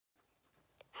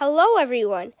Hello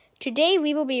everyone! Today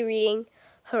we will be reading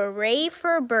Hooray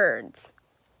for Birds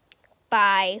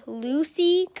by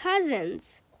Lucy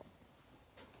Cousins.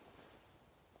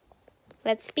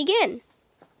 Let's begin.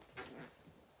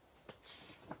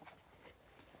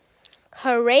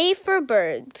 Hooray for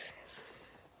Birds.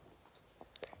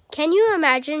 Can you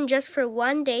imagine just for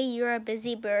one day you're a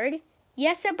busy bird?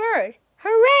 Yes, a bird.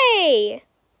 Hooray!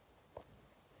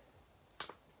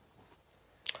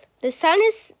 The sun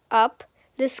is up.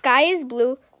 The sky is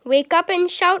blue. Wake up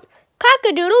and shout,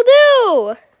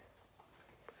 cock-a-doodle-doo!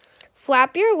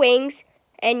 Flap your wings,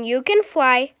 and you can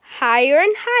fly higher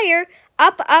and higher,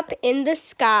 up, up in the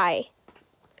sky.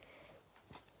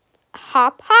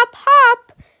 Hop, hop,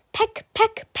 hop, peck,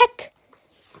 peck, peck.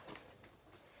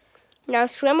 Now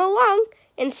swim along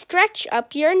and stretch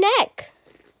up your neck.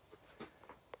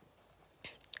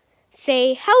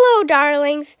 Say, hello,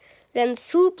 darlings, then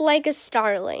swoop like a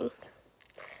starling.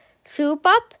 Swoop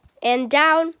up and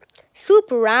down, swoop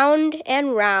round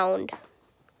and round.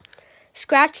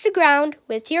 Scratch the ground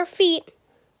with your feet.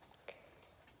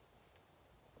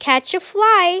 Catch a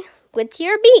fly with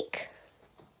your beak.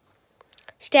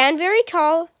 Stand very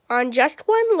tall on just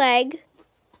one leg.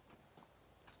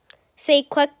 Say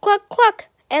cluck, cluck, cluck,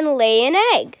 and lay an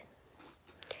egg.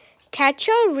 Catch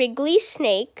a wriggly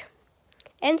snake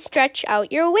and stretch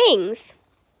out your wings.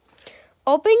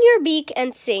 Open your beak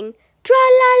and sing,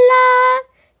 tra-la-la,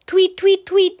 tweet, tweet,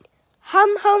 tweet,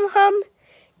 hum, hum, hum,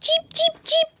 cheep, cheep,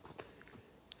 cheep.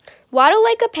 Waddle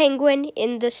like a penguin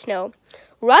in the snow.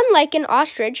 Run like an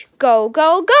ostrich, go,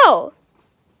 go, go.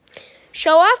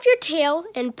 Show off your tail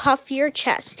and puff your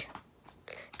chest.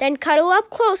 Then cuddle up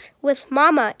close with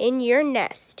Mama in your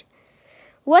nest.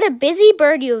 What a busy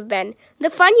bird you've been,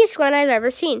 the funniest one I've ever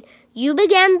seen. You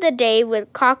began the day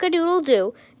with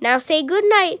cock-a-doodle-doo. Now say good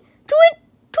night, tweet,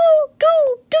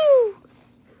 doo-doo-doo.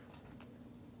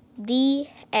 The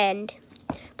end.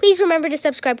 Please remember to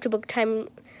subscribe to Book Time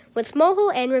with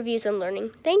Mohel and Reviews and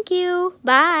Learning. Thank you.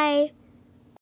 Bye.